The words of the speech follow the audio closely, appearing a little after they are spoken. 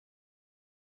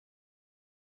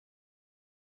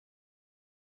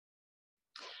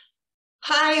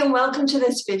Hi and welcome to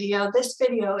this video. This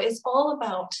video is all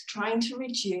about trying to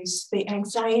reduce the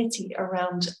anxiety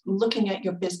around looking at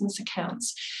your business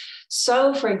accounts.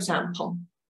 So, for example,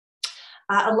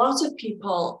 a lot of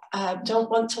people don't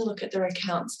want to look at their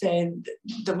accounts.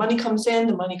 The money comes in,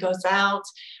 the money goes out,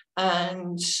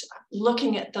 and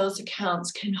looking at those accounts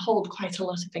can hold quite a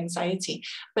lot of anxiety.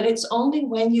 But it's only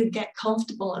when you get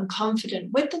comfortable and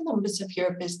confident with the numbers of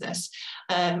your business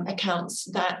accounts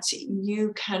that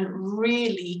you can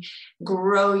really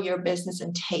grow your business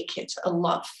and take it a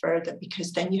lot further,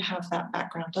 because then you have that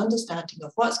background understanding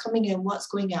of what's coming in, what's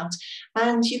going out,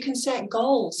 and you can set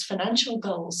goals, financial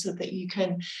goals, so that you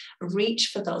can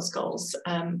reach for those goals,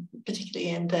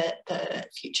 particularly in the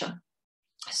future.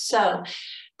 So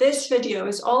this video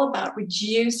is all about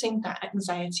reducing that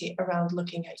anxiety around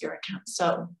looking at your account.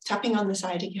 So tapping on the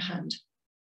side of your hand.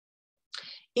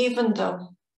 Even though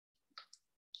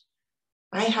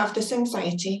I have this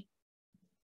anxiety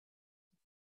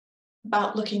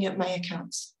about looking at my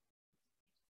accounts,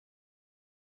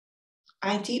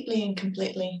 I deeply and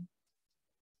completely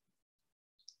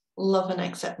love and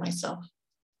accept myself.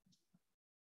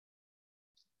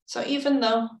 So even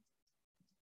though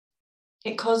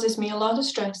it causes me a lot of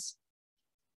stress,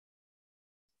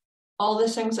 all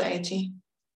this anxiety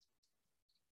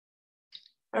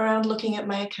around looking at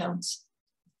my accounts,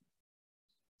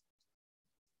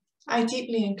 I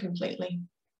deeply and completely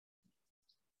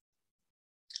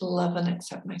love and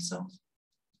accept myself.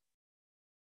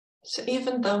 So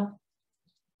even though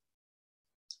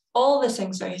all this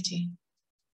anxiety,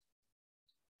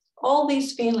 all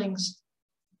these feelings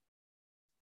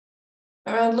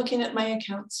around looking at my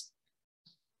accounts,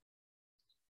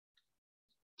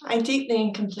 I deeply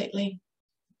and completely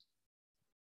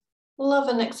love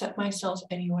and accept myself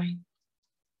anyway.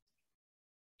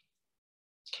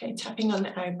 Okay, tapping on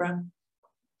the eyebrow.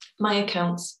 My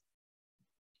accounts.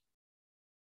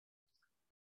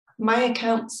 My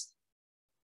accounts.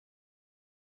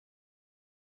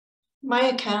 My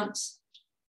accounts.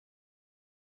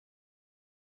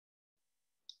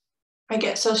 I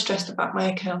get so stressed about my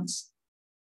accounts.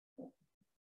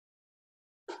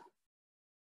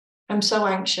 I'm so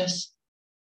anxious.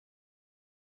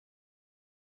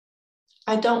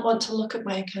 I don't want to look at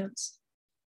my accounts.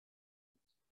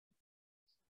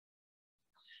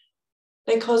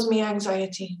 They cause me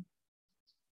anxiety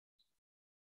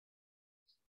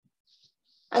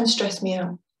and stress me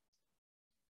out.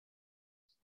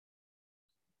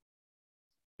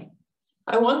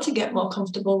 I want to get more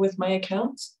comfortable with my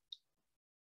accounts,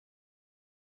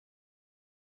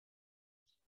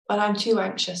 but I'm too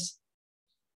anxious.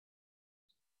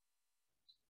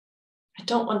 I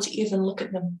don't want to even look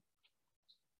at them.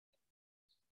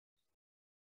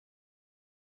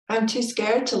 I'm too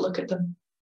scared to look at them.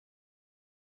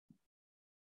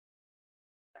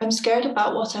 I'm scared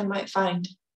about what I might find.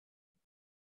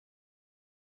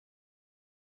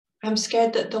 I'm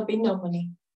scared that there'll be no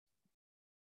money.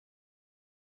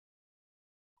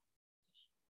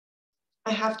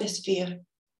 I have this fear.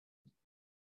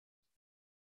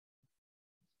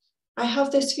 I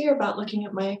have this fear about looking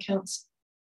at my accounts.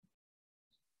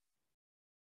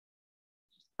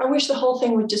 I wish the whole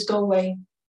thing would just go away.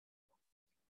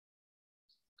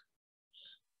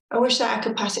 I wish that I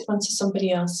could pass it on to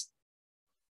somebody else.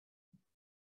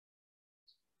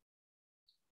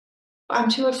 But I'm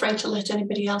too afraid to let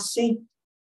anybody else see.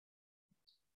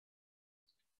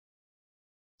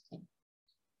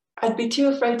 I'd be too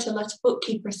afraid to let a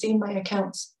bookkeeper see my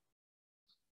accounts.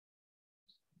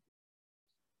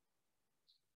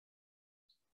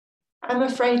 I'm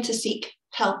afraid to seek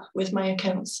help with my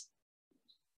accounts.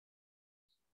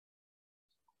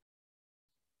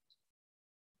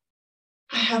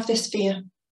 I have this fear.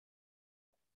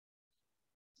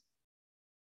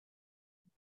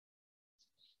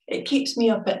 It keeps me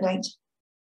up at night.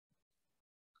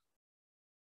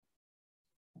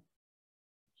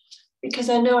 Because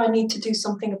I know I need to do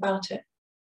something about it.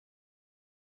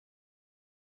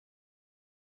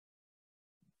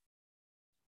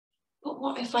 But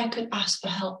what if I could ask for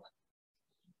help?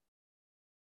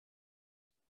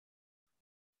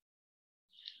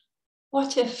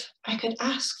 What if I could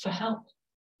ask for help?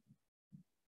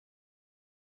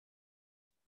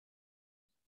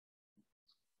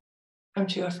 I'm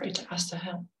too afraid to ask for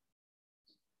help.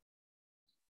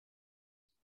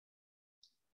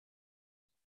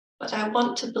 But I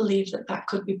want to believe that that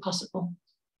could be possible.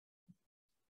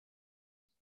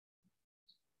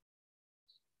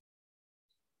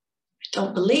 I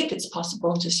don't believe it's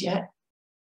possible just yet.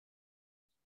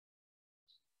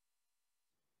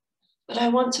 But I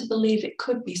want to believe it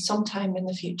could be sometime in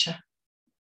the future.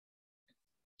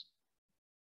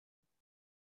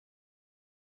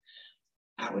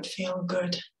 That would feel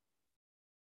good.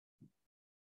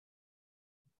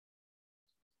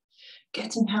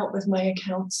 Getting help with my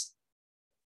accounts.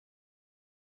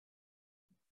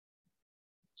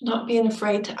 Not being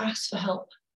afraid to ask for help.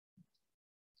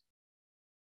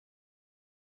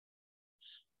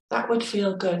 That would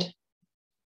feel good.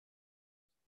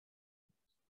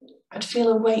 I'd feel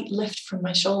a weight lift from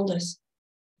my shoulders.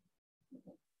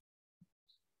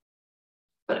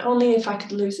 But only if I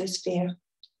could lose this fear.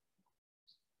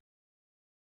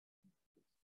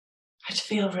 I'd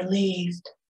feel relieved.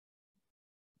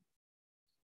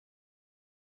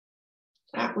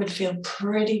 That would feel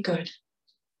pretty good.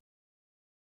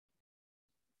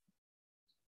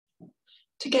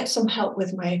 To get some help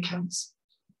with my accounts.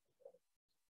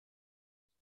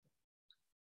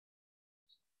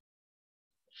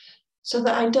 So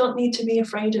that I don't need to be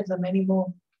afraid of them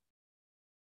anymore.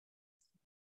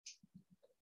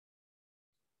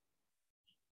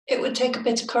 It would take a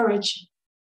bit of courage.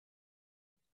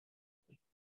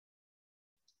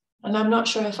 And I'm not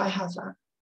sure if I have that.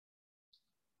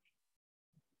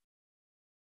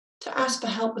 To ask for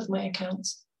help with my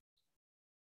accounts.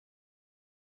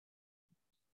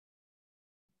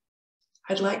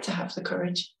 I'd like to have the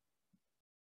courage.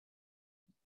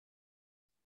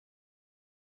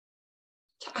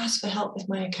 To ask for help with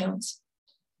my accounts.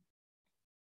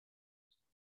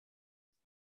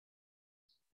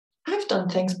 I've done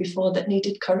things before that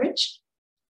needed courage.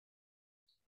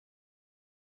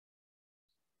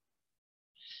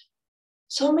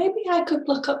 So maybe I could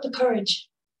pluck up the courage.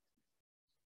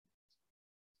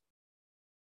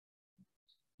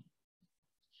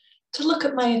 To look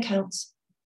at my accounts.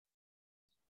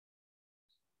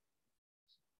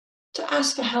 To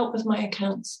ask for help with my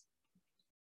accounts.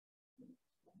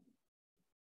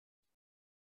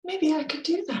 Maybe I could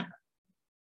do that.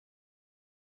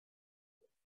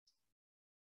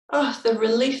 Oh, the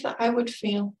relief that I would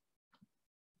feel.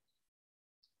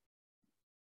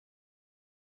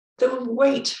 The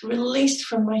weight released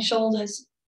from my shoulders.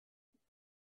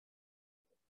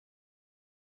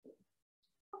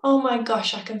 Oh my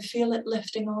gosh, I can feel it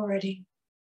lifting already.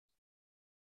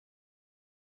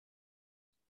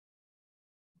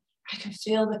 I can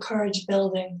feel the courage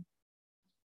building.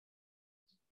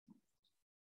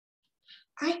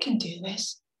 I can do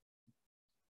this.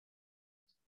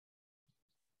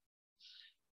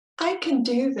 I can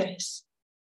do this.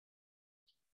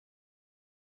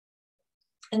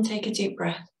 And take a deep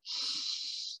breath.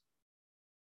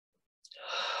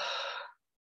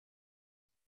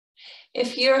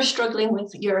 If you're struggling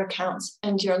with your accounts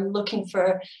and you're looking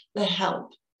for the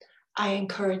help, I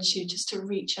encourage you just to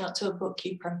reach out to a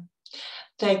bookkeeper.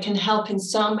 They can help in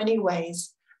so many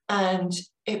ways, and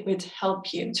it would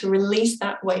help you to release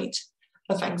that weight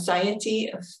of anxiety,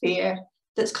 of fear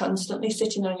that's constantly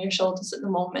sitting on your shoulders at the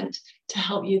moment to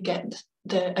help you get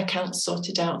the accounts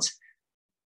sorted out.